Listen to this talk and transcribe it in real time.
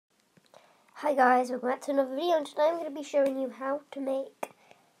Hi guys, welcome back to another video, and today I'm going to be showing you how to make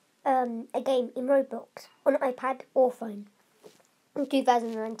a game in Roblox on iPad or phone in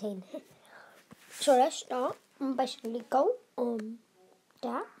 2019. So let's start. Basically go on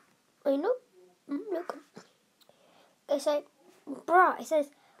that. Look. It says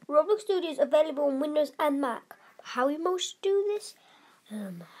Roblox Studio is available on Windows and Mac. How are you supposed to do this?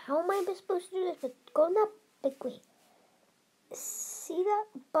 How am I supposed to do this? But go on that big way. See that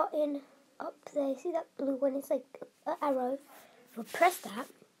button up there? See that blue one? It's like an arrow. You'll press that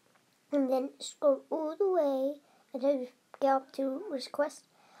and then scroll all the way until you get up to request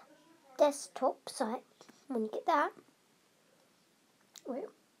desktop site. When you get that,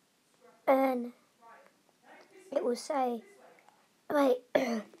 and it will say, wait,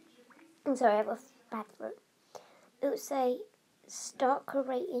 I'm sorry, I have a bad throat. It will say start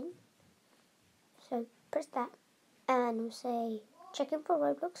creating. So press that and it will say check in for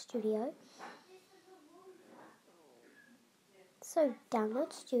Roblox Studio. So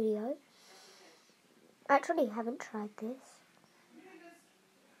download Studio. I actually haven't tried this.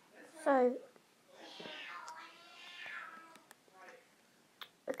 So,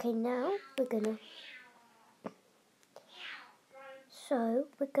 okay, now we're gonna,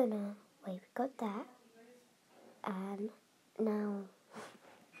 wait, we got that, and now,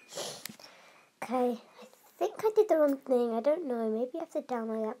 okay, I think I did the wrong thing, I don't know, maybe I have to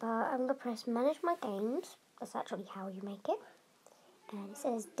download that, but I'm gonna press manage my games. That's actually how you make it, and it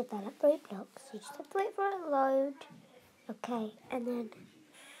says develop Roblox. You just have to wait for it to load. Okay, and then,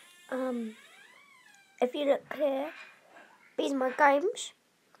 if you look here, these are my games,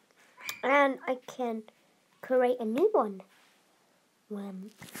 and I can create a new one.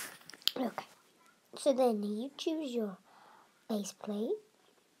 Okay, so then you choose your base plate.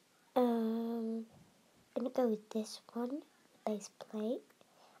 I'm gonna go with this one, base plate.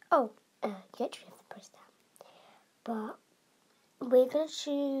 Oh, you actually have to press that. But we're gonna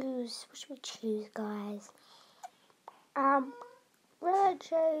choose. What should we choose, guys? We're gonna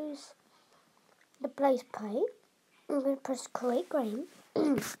choose the base plate. I'm gonna press create game.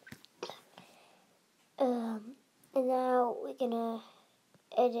 And now we're gonna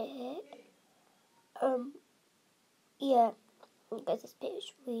edit it. Yeah, because this bit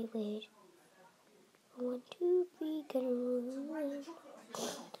is really weird. 1, 2, 3, gonna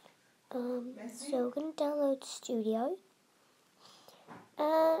so we're gonna download Studio.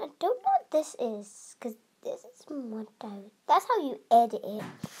 I don't know what this is, because this is Mondo. That's how you edit it.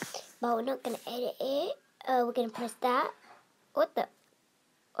 But we're not gonna edit it. We're gonna press that. What the?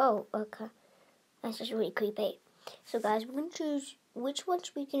 Oh, okay. That's just really creepy. So guys, we're gonna choose which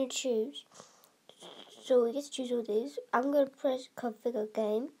ones we're gonna choose. So we get to choose all these. I'm gonna press configure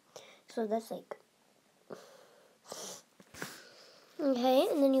game. So that's like, okay,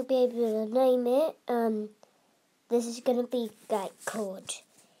 and then you'll be able to name it. This is gonna be like called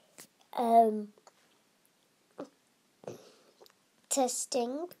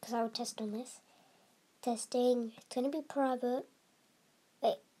testing, because I will test on this. Testing. It's gonna be private.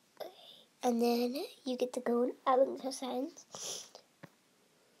 Wait, and then you get to go on admin settings.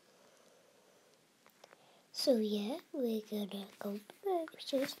 So yeah, we're gonna go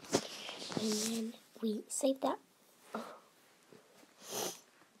pictures, and then we save that.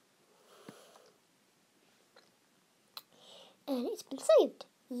 And it's been saved.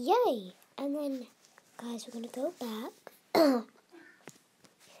 Yay! And then, guys, we're gonna go back.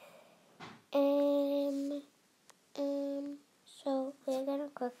 So we're gonna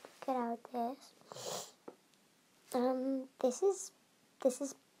quick get out this. This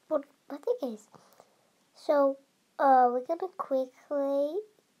is what I think is. So, we're gonna quickly,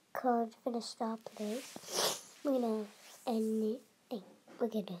 we're gonna stop this. We're gonna end it.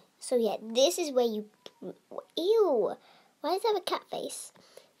 So yeah, this is where you, ew, why does it have a cat face?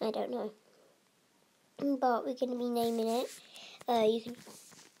 I don't know. But we're gonna be naming it. You can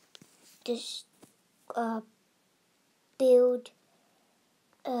just, build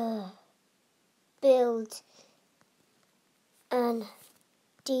and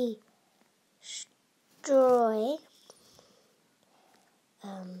destroy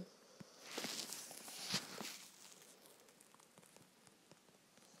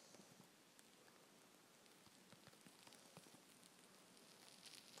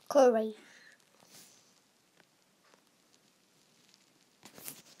curry.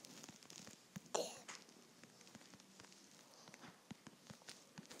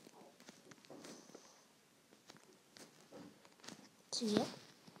 So yeah,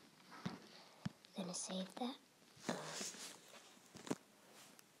 I'm gonna save that.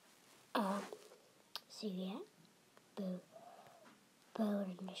 So yeah, build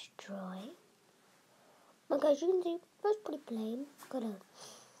and destroy. Okay, as you can see, that's pretty plain. Got a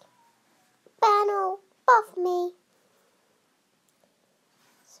panel above me.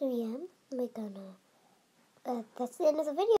 So yeah, we're gonna. That's the end of the video.